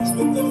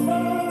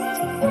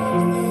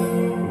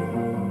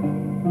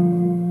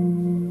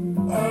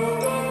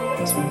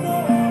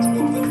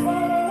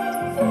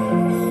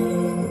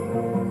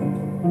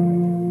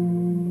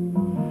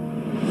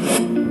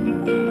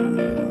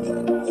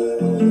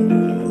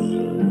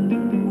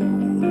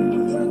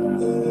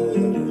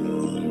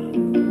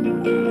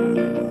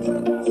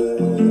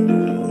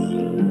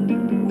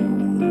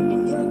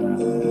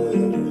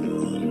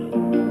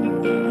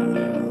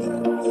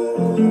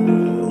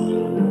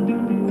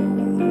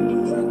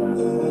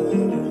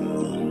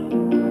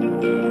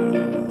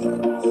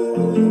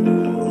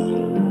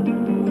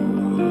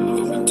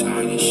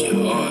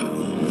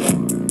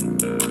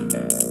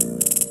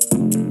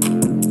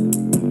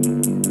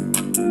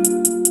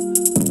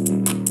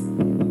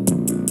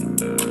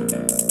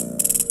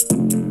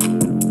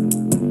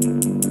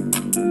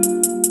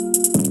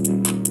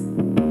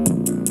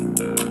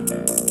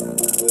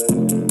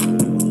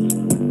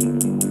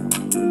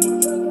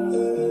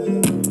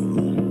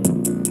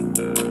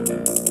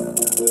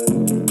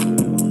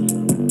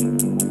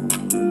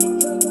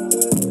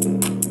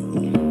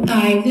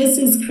Hi, this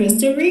is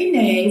Krista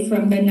Renee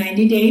from the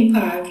 90 Day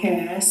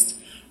Podcast.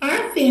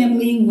 Our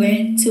family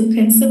went to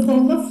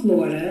Pensacola,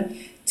 Florida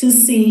to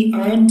see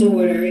our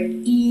daughter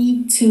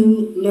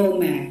E-2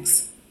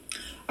 Lomax.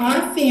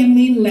 Our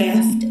family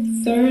left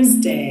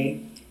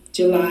Thursday,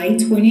 July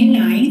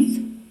 29th,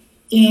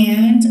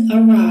 and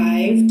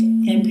arrived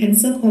in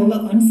Pensacola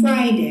on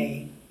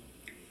Friday.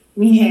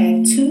 We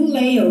had 2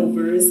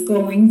 layovers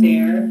going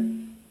there,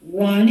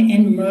 one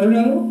in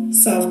Myrtle,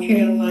 South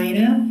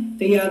Carolina,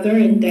 the other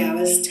in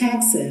Dallas,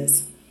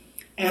 Texas.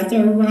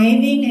 After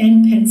arriving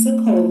in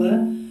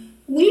Pensacola,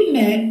 we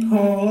met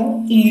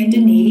Paul and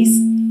Denise,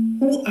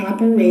 who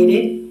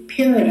operated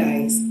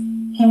Paradise,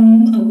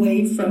 Home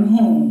Away from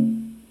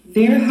Home.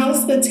 Their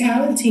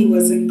hospitality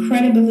was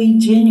incredibly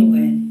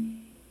genuine,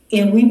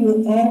 and we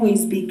will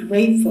always be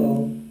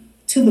grateful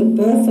to the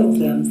both of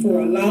them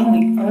for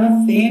allowing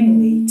our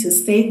family to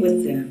stay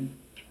with them.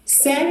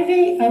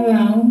 Saturday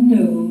around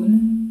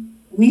noon,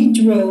 we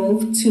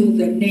drove to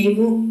the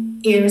Naval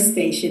Air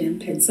Station in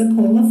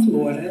Pensacola,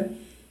 Florida,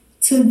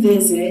 to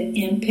visit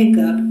and pick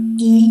up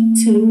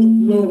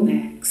E-2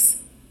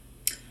 Lomax.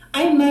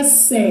 I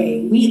must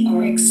say, we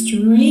are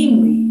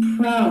extremely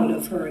proud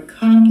of her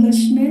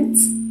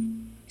accomplishments.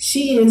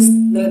 She is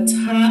the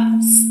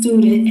top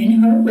student in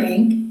her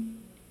rank.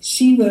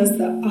 She was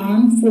the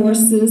Armed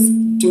Forces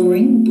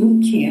during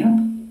boot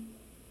camp.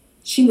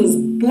 She was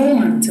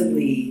born to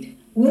lead.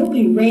 We'll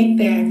be right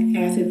back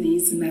after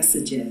these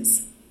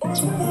messages.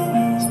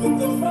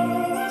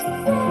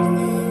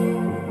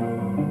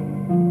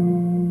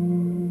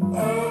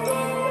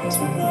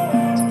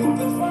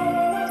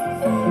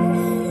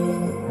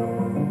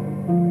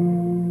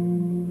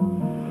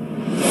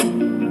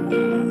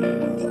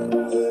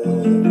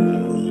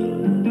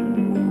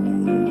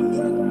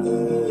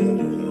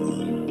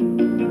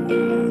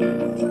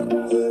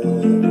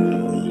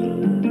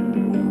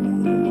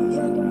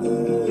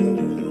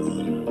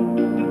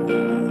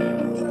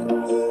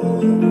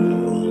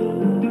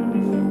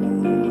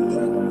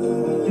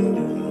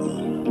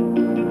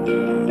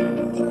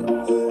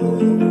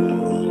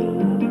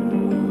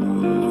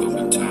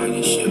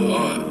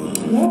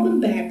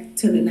 Welcome back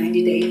to the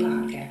 90 Day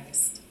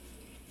Podcast.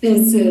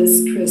 This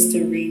is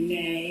Krista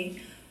Renee.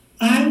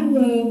 I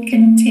will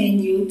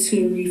continue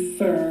to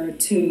refer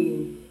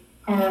to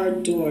our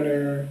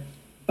daughter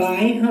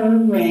by her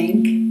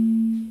rank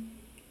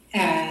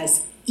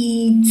as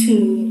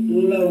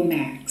E-2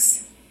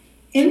 Lomax.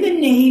 In the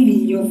Navy,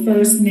 your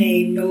first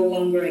name no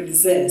longer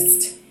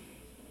exists.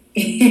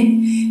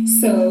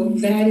 So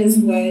that is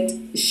what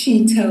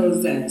she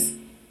tells us.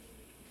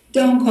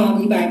 Don't call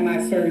me by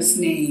my first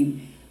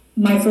name.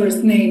 My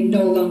first name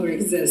no longer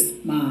exists,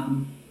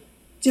 Mom.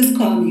 Just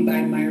call me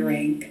by my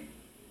rank.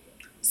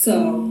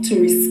 So, to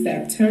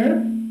respect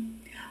her,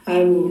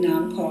 I will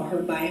now call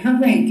her by her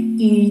rank,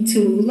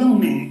 E-2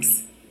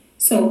 Lomax,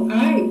 so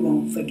I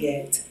won't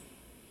forget.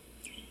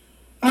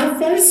 Our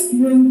first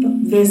group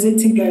visit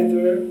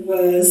together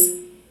was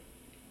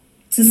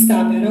to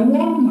stop at a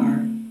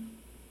Walmart.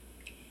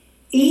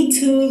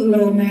 E-2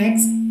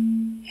 Lomax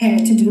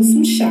had to do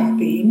some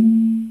shopping,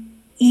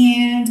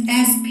 and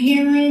as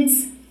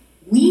parents,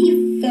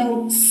 we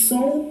felt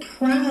so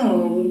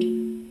proud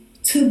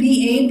to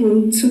be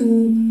able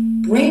to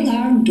bring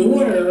our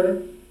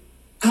daughter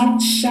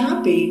out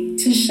shopping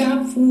to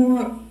shop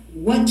for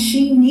what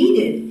she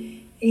needed.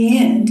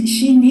 And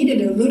she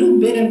needed a little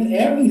bit of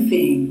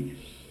everything.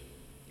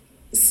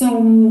 So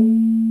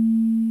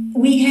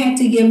we had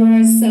to give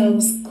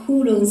ourselves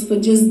kudos for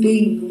just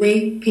being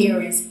great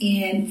parents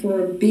and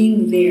for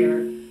being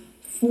there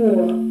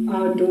for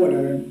our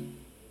daughter.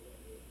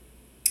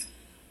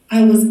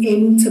 I was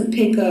able to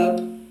pick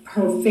up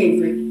her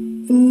favorite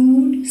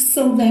food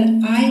so that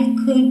I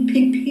could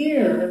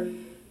prepare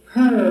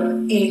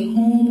her a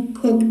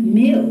home-cooked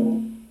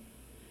meal.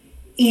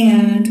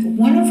 And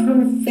one of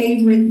her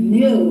favorite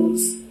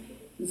meals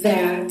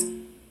that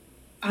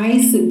I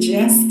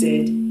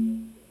suggested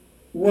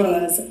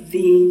was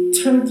the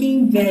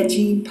turkey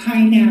veggie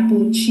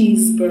pineapple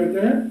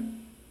cheeseburger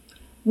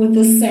with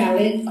a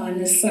salad on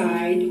the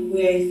side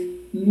with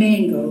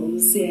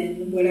mangoes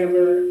and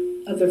whatever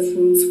other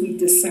fruits we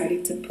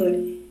decided to put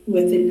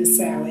within the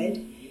salad.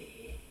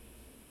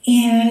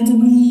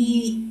 And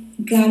we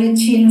got a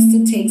chance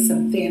to take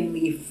some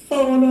family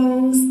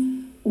photos.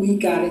 We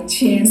got a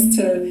chance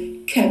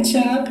to catch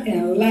up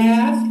and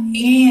laugh.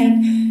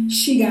 And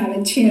she got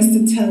a chance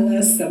to tell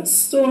us some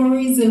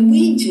stories. And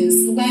we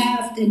just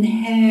laughed and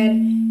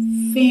had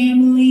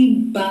family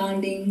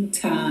bonding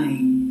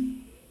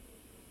time.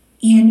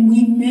 And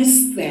we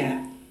missed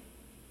that.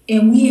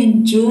 And we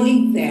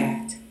enjoyed that.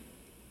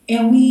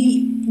 And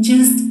we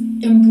just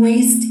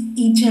embraced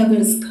each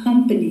other's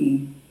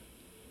company.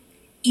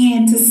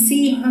 And to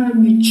see her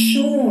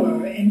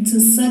mature into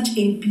such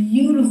a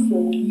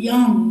beautiful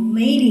young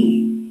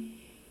lady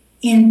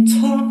and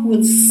talk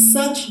with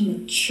such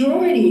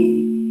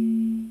maturity,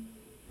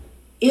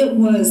 it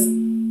was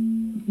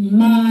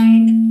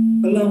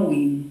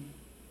mind-blowing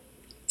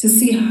to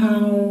see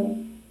how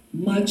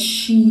much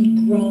she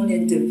grown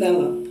and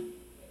developed.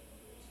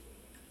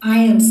 I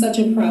am such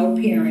a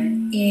proud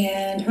parent,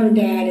 and her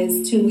dad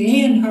is too,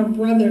 and her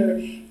brother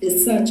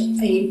is such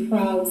a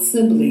proud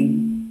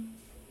sibling.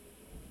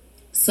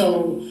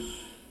 So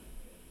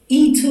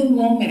E-2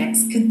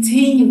 Lomax,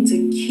 continue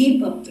to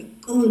keep up the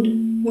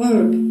good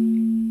work.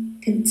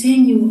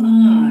 Continue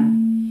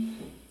on.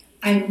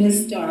 I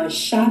missed our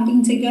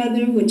shopping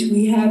together, which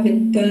we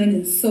haven't done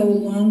in so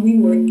long. We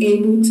were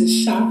able to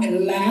shop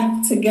and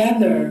laugh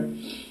together.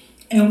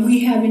 And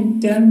we haven't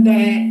done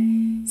that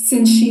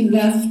since she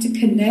left to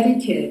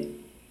Connecticut.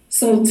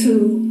 So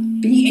to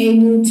be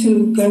able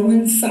to go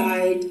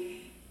inside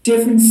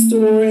different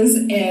stores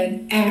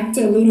and act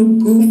a little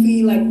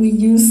goofy like we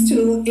used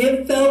to,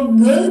 it felt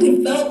good.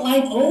 It felt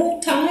like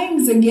old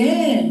times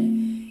again.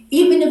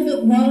 Even if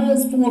it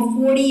was for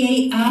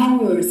 48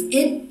 hours,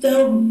 it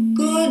felt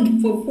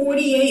good for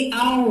 48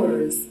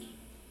 hours.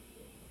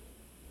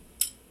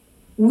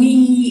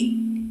 We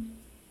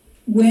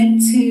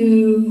went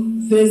to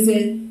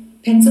visit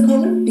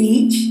Pensacola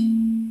Beach,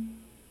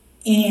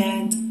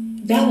 and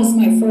that was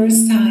my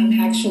first time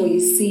actually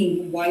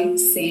seeing white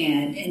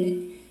sand.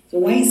 And the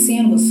white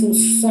sand was so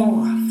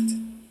soft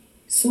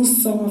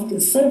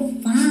and so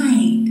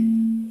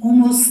fine,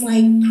 almost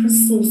like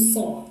crystal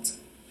salt.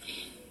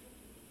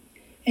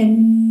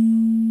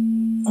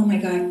 And oh my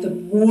God, the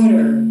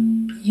water,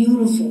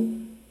 beautiful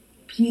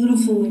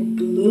and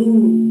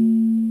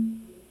blue.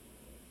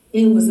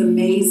 It was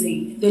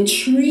amazing. The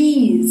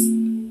trees,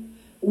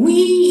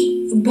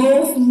 we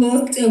both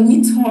looked and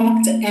we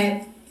talked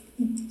at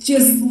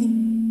just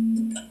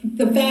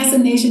the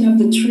fascination of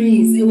the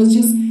trees. It was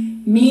just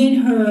me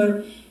and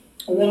her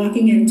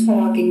walking and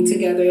talking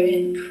together,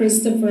 and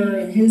Christopher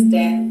and his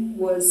dad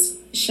was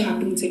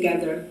shopping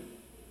together,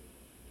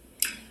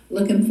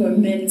 looking for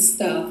men's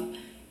stuff.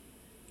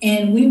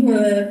 And we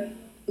were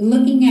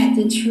looking at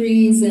the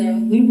trees,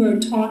 and we were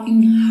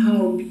talking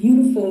how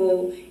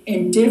beautiful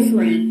and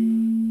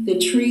different the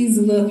trees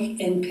look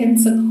in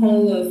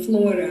Pensacola,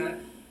 Florida,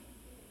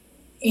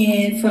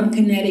 and from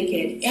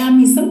Connecticut. I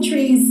mean, some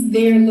trees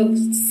there look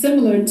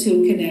similar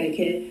to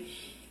Connecticut,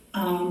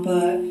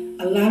 but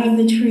a lot of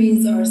the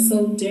trees are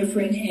so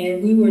different,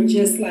 and we were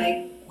just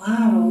like,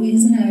 wow,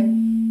 isn't that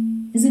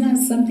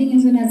something?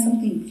 Isn't that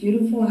something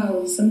beautiful?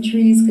 How some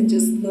trees could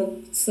just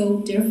look so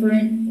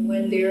different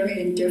when they're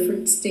in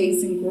different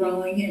states and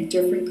growing in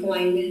different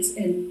climates,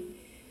 and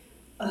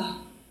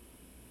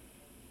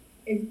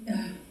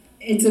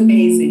it's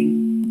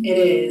amazing. It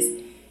is.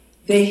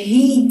 The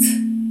heat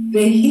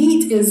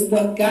is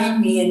what got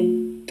me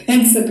in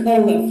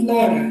Pensacola,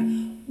 Florida.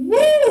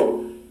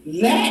 Woo!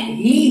 That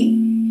heat.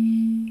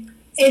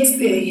 It's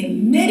the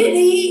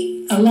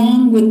humidity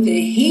along with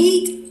the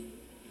heat.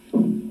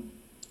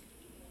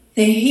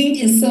 The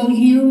heat is so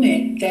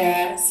humid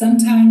that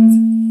sometimes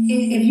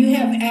if you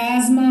have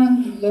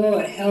asthma,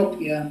 Lord help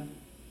you.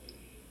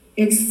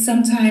 It's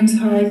sometimes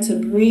hard to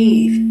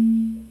breathe.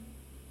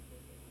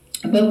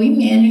 But we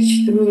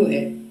managed through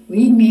it.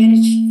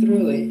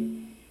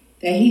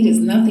 The heat is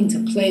nothing to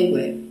play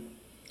with.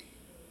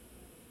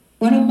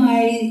 One of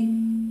my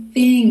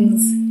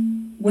things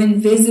when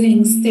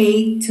visiting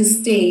state to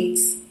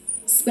states,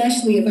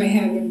 especially if I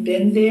haven't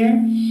been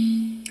there,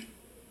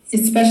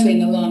 especially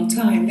in a long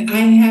time, I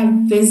have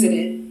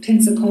visited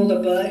Pensacola,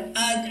 but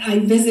I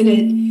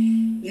visited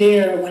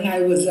there when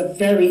I was a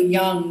very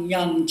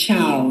young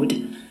child.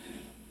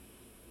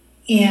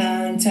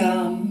 And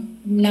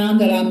now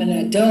that I'm an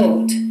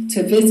adult,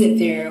 to visit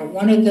there,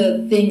 one of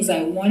the things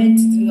I wanted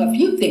to do, a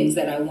few things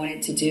that I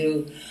wanted to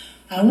do,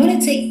 I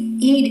wanted to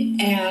eat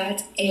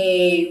at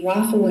a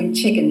waffle and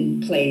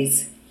chicken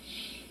place.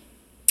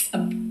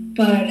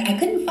 But I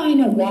couldn't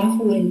find a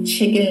waffle and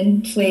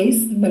chicken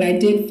place, but I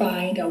did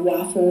find a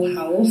Waffle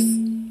House.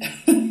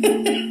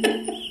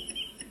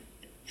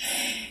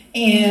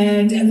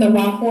 And the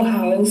Waffle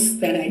House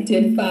that I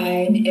did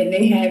find, and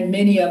they had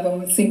many of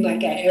them, it seemed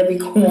like at every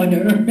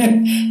corner,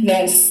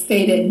 that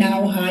stated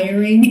now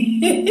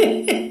hiring.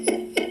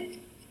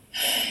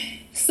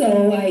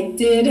 So I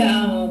did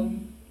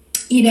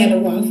eat at a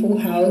Waffle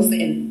House,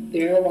 and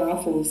their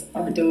waffles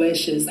are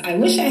delicious. I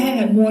wish I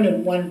had more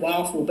than one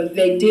waffle, but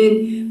they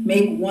did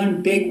make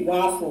one big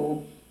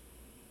waffle,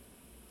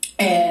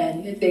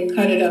 and they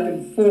cut it up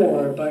in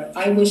 4, but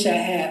I wish I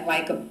had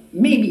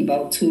maybe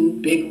about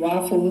 2 big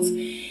waffles,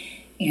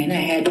 and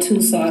I had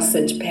 2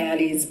 sausage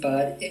patties,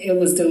 but it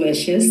was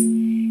delicious.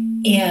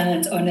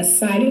 And on the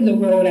side of the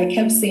road, I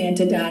kept saying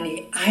to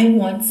Donnie, I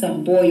want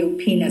some boiled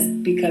peanuts,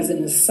 because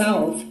in the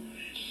South,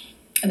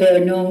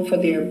 they're known for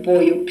their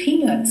boiled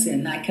peanuts.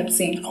 And I kept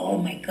saying, oh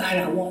my God,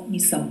 I want me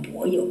some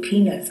boiled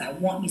peanuts.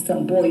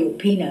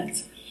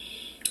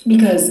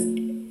 Because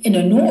in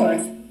the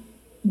North,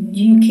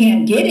 you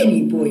can't get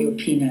any boiled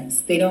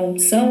peanuts. They don't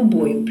sell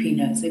boiled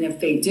peanuts. And if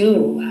they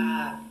do,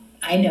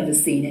 I never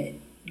seen it,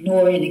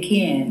 nor in a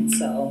can.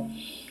 So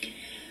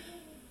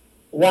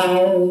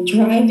while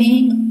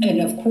driving,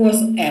 and of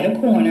course at a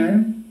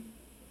corner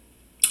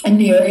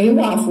near a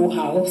Waffle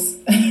House,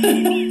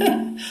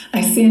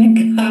 I seen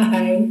a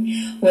guy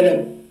with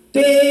a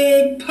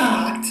big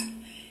pot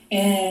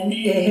and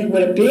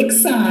with a big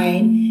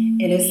sign,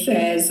 and it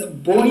says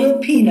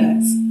boiled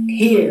peanuts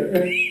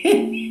here.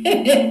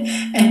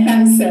 And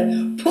I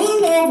said,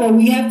 pull over,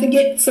 we have to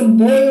get some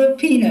boiled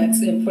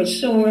peanuts. And for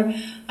sure,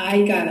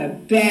 I got a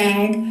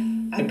bag.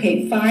 I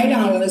paid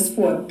 $5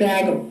 for a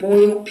bag of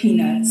boiled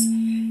peanuts.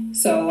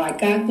 So I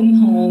got them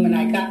home, and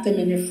I got them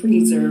in the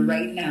freezer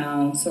right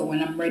now. So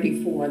when I'm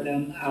ready for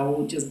them, I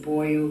will just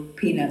boil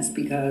peanuts,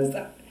 because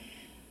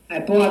I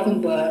bought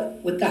them,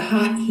 but with the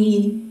hot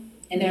heat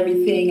and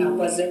everything, I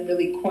wasn't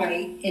really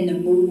quite in the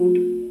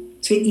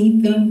mood to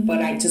eat them,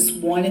 but I just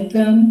wanted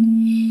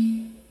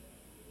them.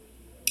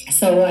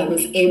 So I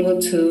was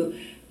able to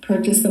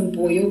purchase some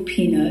boiled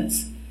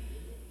peanuts.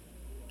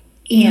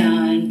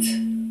 And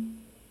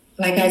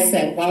like I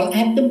said, while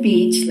at the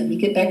beach, let me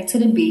get back to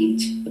the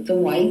beach, with the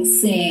white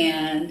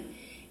sand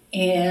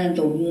and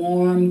the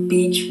warm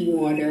beach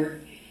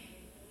water,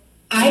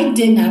 I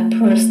did not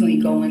personally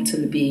go into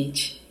the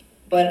beach,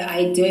 but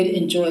I did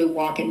enjoy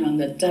walking on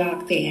the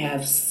dock. They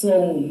have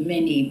so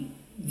many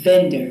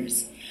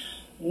vendors.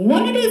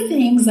 One of the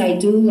things I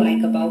do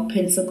like about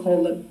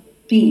Pensacola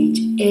Beach,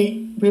 it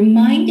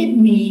reminded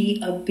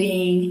me of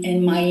being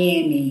in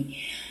Miami.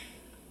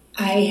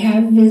 I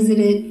have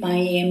visited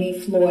Miami,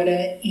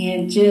 Florida,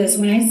 and just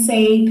when I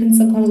say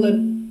Pensacola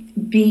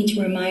Beach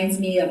reminds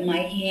me of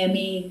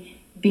Miami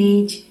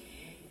Beach,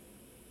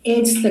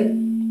 it's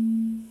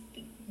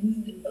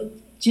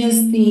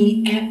just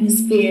the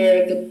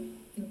atmosphere,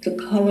 the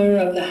color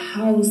of the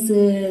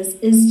houses.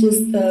 It's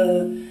just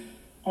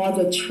all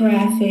the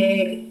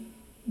traffic.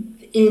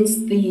 It's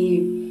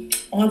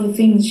all the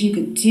things you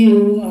could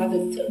do, all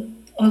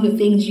the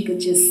things you could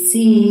just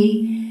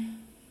see.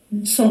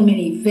 So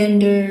many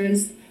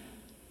vendors,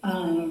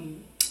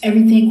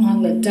 everything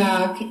on the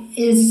dock.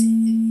 It's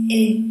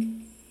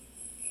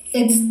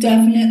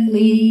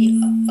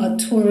definitely a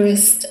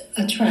tourist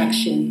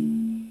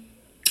attraction.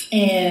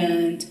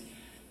 And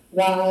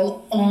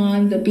while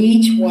on the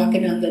beach,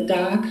 walking on the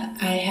dock,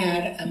 I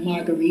had a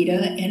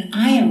margarita, and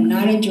I am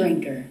not a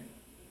drinker.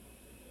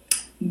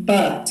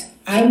 But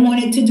I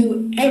wanted to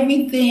do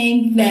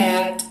everything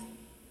that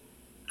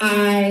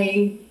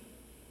I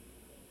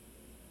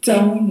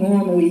don't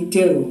normally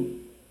do.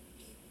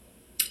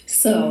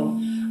 So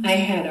I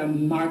had a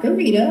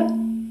margarita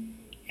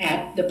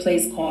at the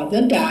place called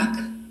The Dock,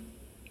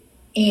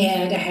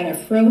 and I had a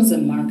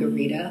frozen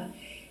margarita.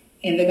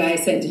 And the guy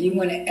said, "Do you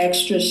want an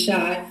extra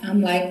shot?"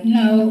 I'm like,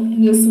 "No,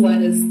 this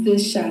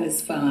shot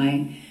is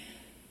fine."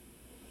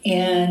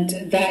 And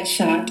that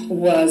shot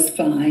was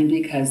fine,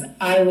 because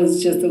I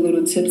was just a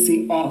little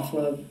tipsy off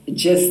of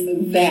just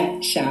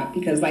that shot,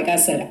 because like I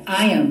said,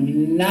 I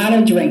am not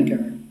a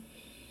drinker.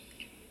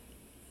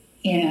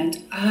 And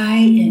I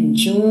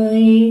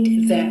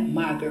enjoyed that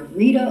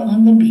margarita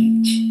on the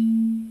beach,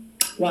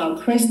 while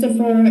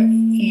Christopher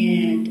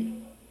and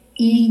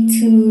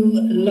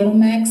E-2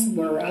 Lomax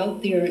were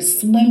out there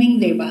swimming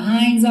their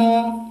behinds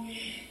off.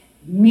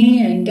 Me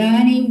and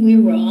Donnie, we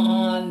were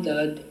on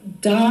the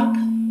dock,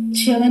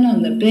 chilling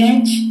on the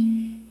bench,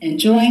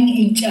 enjoying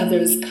each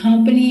other's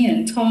company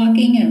and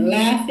talking and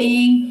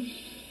laughing.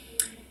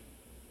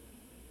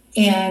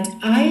 And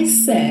I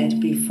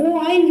said, before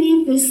I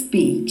leave this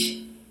beach,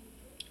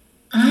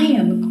 I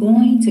am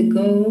going to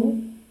go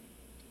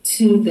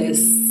to the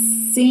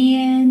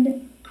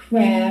Sand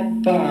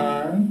Crab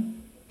Bar,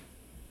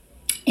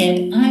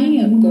 and I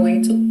am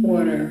going to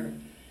order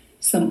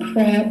some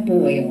crab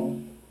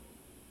boil.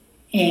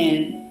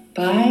 And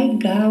by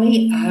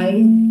golly,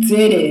 I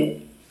did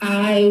it.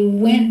 I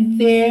went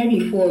there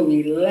before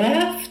we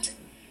left,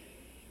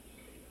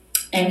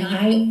 and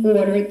I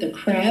ordered the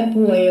crab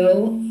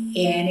boil,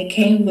 and it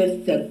came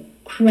with the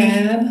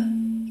crab,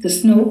 the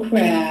snow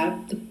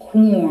crab, the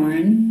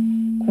corn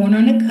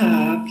on the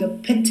cob, the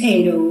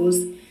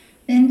potatoes,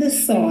 and the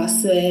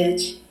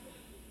sausage,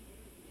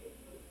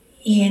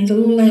 and the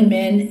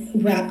lemon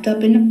wrapped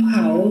up in a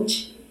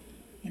pouch.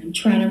 And I'm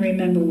trying to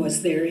remember,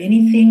 was there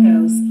anything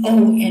else?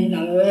 Oh, and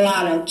a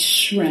lot of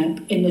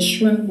shrimp. And the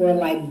shrimp were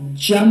like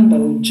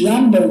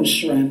jumbo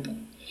shrimp.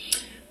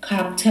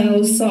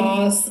 Cocktail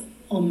sauce.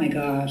 Oh my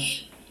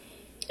gosh.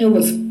 It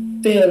was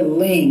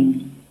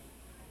filling.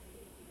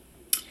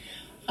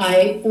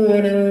 I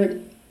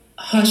ordered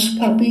hush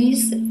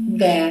puppies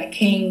that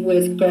came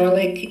with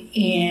garlic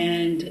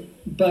and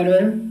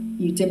butter.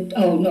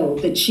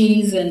 The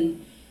cheese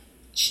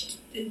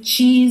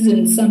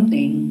and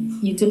something.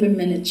 You dip them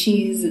in a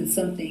cheese and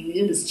something.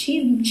 It was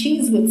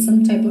cheese with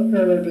some type of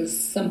herb or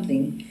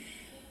something.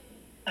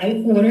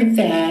 I ordered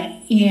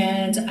that,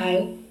 and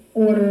I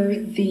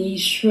ordered the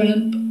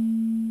shrimp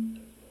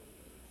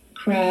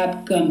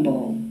crab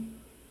gumbo.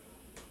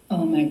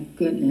 Oh my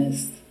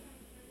goodness.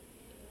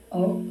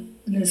 Oh,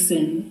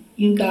 listen,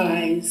 you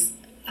guys,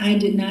 I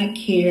did not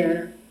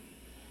care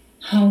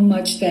how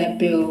much that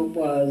bill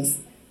was.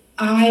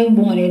 I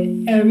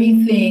wanted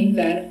everything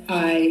that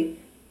I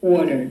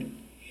ordered.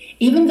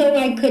 Even though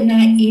I could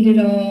not eat it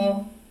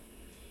all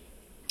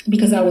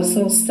because I was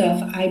so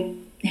stuffed, I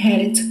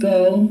had it to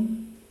go.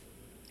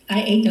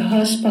 I ate the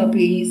hush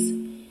puppies,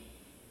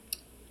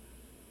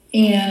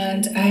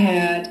 and I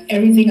had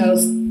everything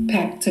else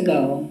packed to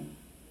go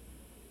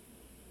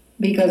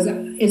because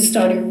it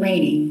started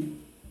raining.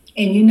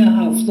 And you know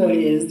how Florida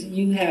is.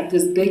 You have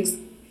this big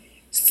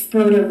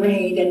spurt of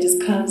rain that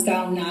just comes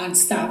down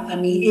nonstop. I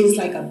mean, it's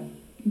like a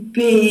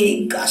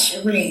big gush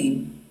of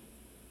rain.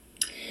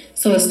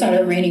 So it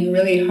started raining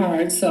really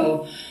hard.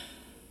 So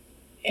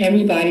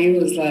everybody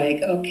was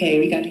like, okay,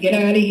 we got to get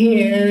out of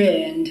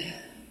here. And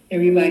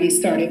everybody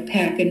started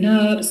packing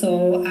up.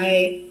 So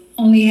I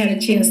only had a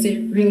chance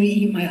to really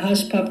eat my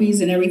hush puppies,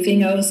 and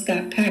everything else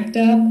got packed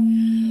up.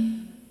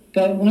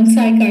 But once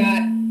I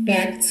got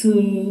back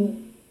to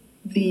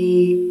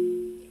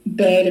the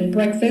bed and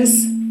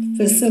breakfast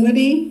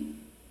facility,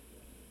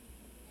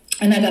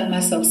 and I got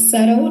myself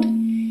settled,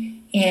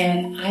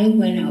 and I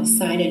went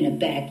outside in the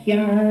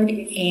backyard,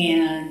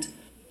 and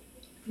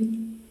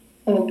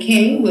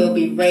okay, we'll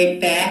be right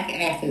back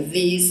after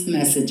these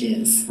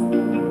messages.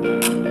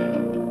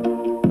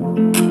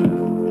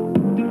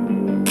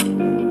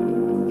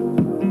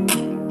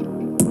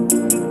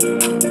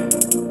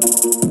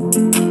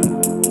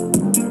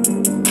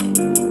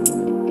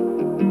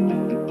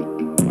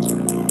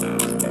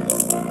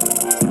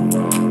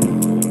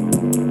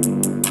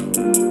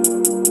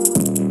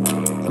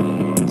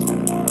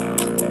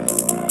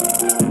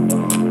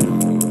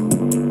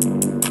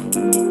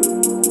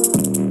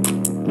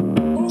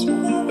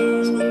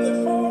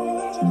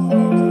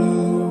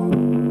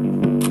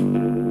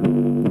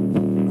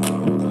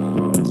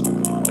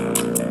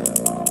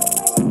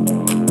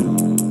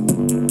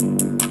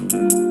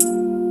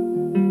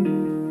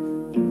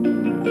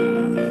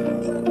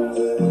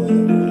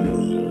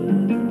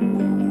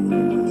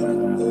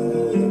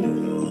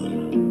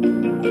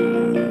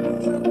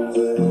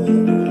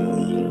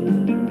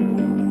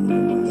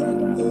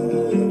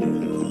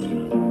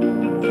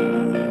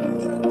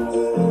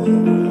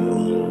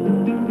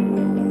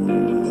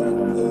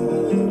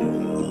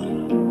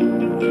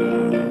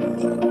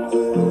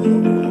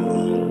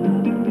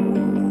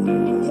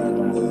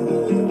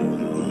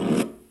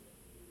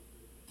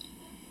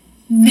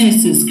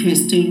 This is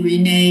Crystal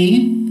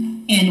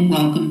Renee, and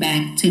welcome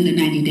back to the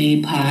 90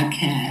 Day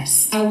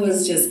Podcast. I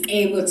was just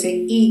able to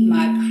eat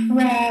my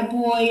crab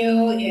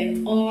boil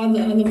and all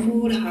the other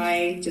food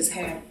I just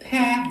had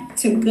packed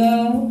to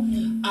go.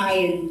 I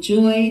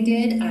enjoyed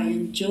it. I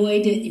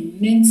enjoyed it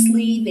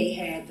immensely. They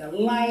had the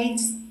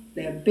lights,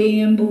 the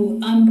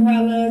bamboo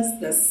umbrellas,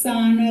 the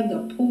sauna,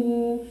 the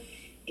pool.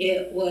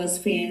 It was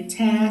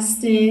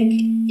fantastic.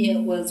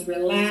 It was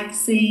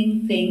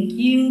relaxing. Thank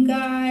you,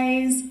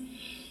 guys.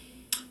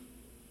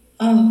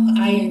 Oh,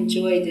 I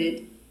enjoyed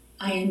it.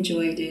 I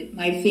enjoyed it.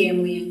 My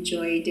family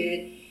enjoyed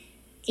it.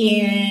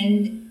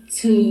 And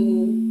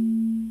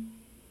to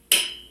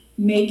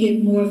make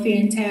it more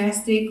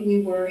fantastic,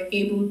 we were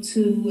able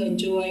to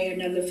enjoy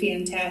another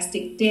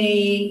fantastic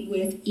day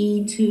with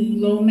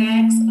E-2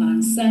 Lomax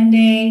on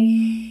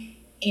Sunday.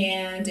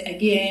 And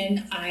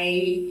again,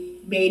 I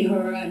made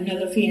her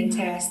another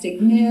fantastic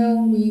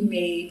meal. We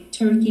made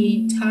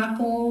turkey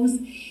tacos.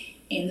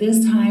 And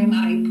this time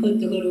I put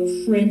the little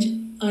French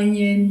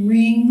onion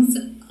rings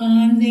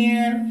on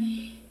there,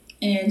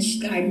 and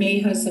I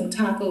made her some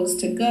tacos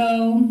to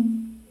go,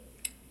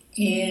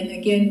 and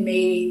again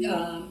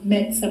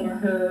met some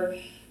of her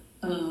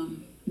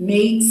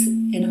mates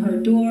in her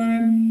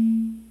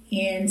dorm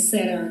and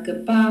said our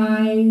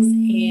goodbyes,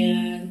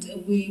 and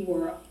we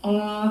were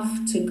off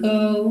to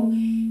go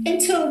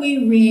until we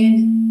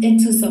ran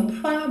into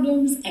some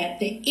problems at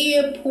the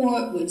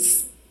airport with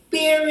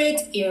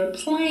Spirit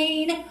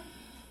Airplane.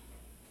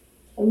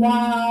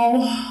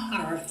 While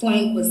our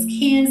flight was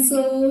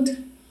canceled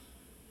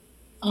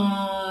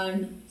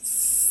on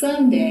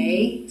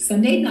Sunday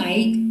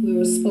night, we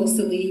were supposed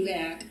to leave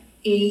at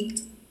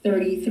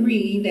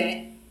 8:33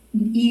 that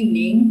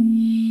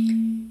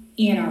evening,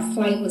 and our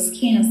flight was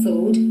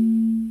canceled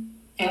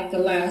at the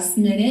last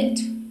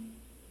minute.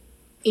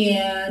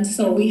 And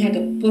so we had to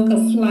book a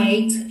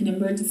flight, an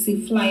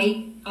emergency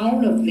flight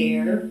out of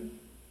there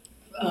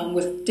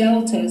with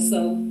Delta.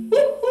 So,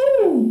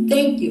 woohoo!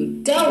 Thank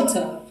you,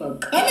 Delta, for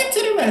coming to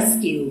the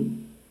rescue.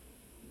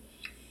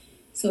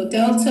 So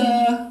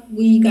Delta,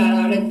 we got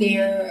out of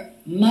there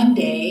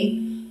Monday,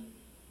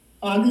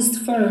 August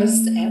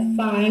 1st at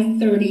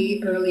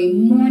 5:30 early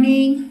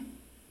morning.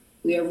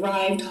 We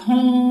arrived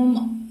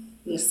home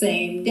the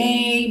same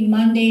day,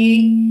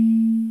 Monday,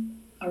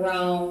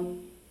 around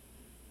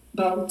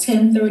about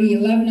 10:30,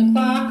 11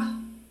 o'clock,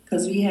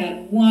 because we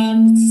had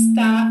one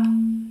stop,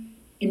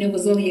 and it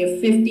was only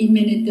a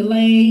 50-minute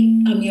delay,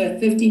 a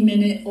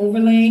 50-minute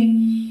overlay,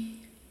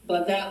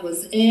 but that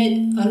was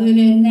it. Other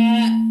than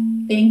that,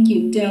 thank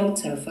you,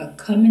 Delta, for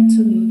coming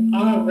to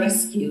our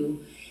rescue.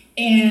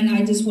 And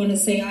I just want to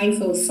say I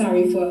feel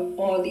sorry for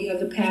all the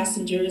other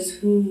passengers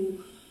who,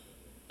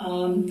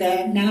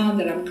 that now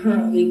that I'm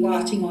currently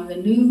watching on the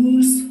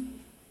news,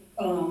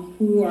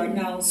 who are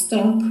now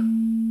stuck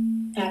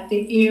at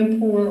the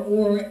airport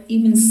or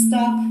even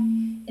stuck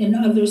in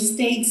other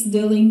states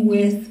dealing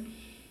with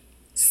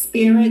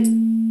Spirit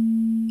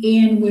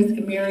and with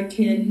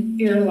American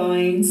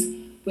Airlines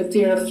with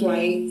their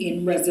flight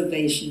and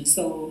reservation.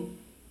 So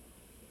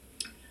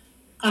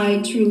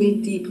I truly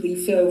deeply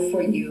feel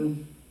for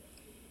you.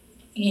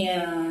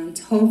 And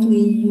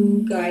hopefully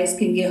you guys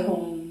can get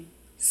home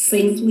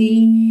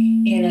safely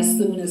and as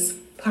soon as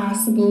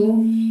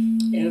possible.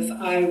 If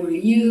I were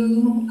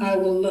you, I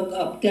will look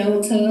up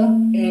Delta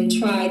and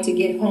try to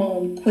get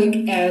home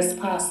quick as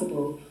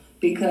possible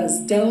because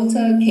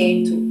Delta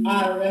came to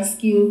our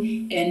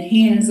rescue, and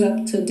hands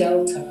up to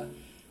Delta.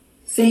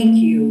 Thank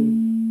you.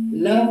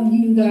 Love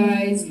you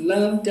guys.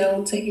 Love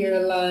Delta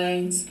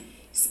Airlines.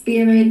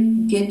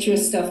 Spirit, get your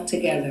stuff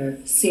together.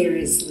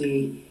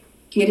 Seriously.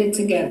 Get it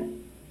together.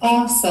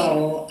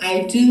 Also,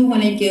 I do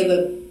want to give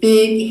a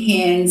big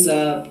hands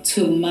up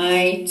to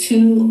my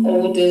two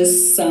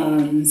oldest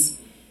sons,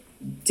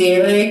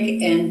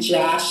 Derek and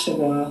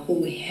Joshua,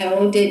 who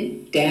held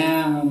it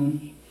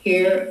down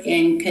here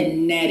in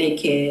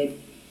Connecticut.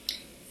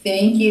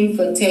 Thank you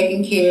for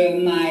taking care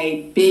of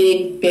my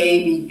big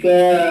baby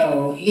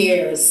girl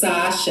here,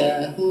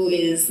 Sasha, who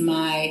is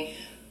my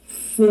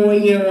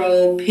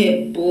 4-year-old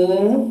pit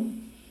bull.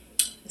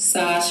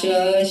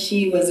 Sasha,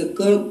 she was a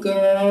good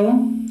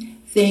girl.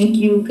 Thank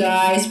you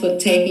guys for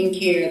taking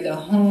care of the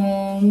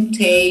home.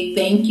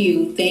 Thank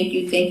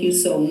you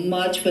so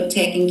much for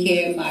taking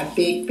care of my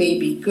big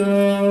baby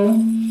girl.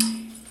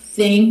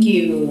 Thank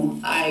you.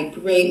 I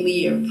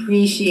greatly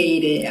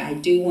appreciate it. I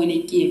do want to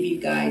give you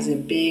guys a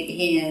big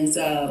hands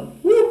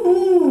up.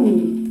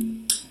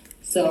 Woohoo!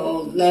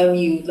 So love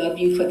you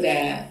for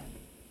that.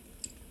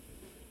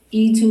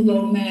 E-2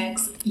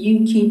 Lomax,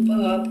 you keep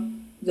up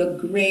the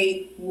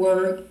great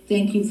work.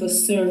 Thank you for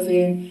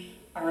serving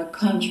our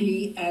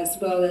country as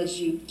well as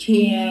you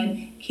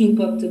can. Keep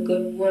up the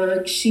good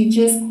work. She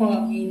just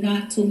called me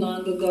not too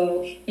long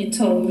ago and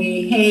told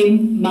me, hey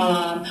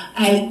Mom,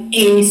 I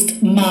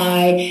aced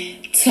my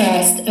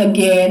test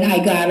again.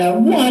 I got a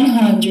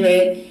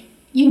 100.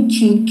 You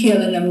keep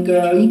killing them,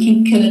 girl. You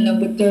keep killing them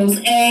with those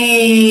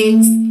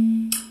A's.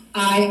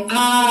 I,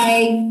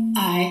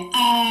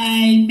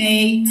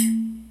 mate.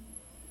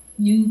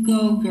 You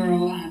go,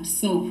 girl. I'm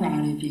so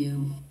proud of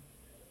you.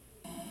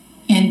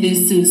 And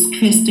this is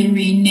Krista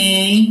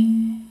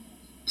Renee.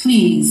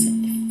 Please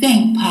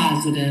think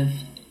positive,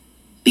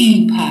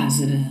 be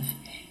positive,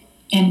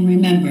 and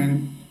remember,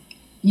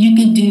 you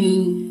can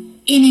do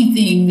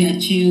anything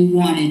that you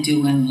want to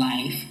do in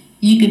life.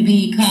 You can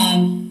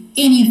become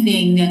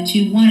anything that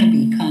you want to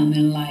become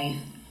in life.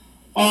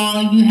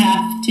 All you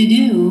have to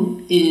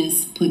do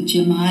is put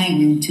your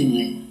mind into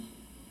it.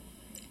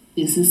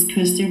 This is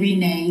Krista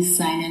Renee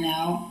signing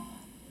out.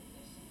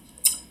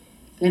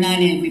 Good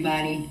night,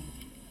 everybody.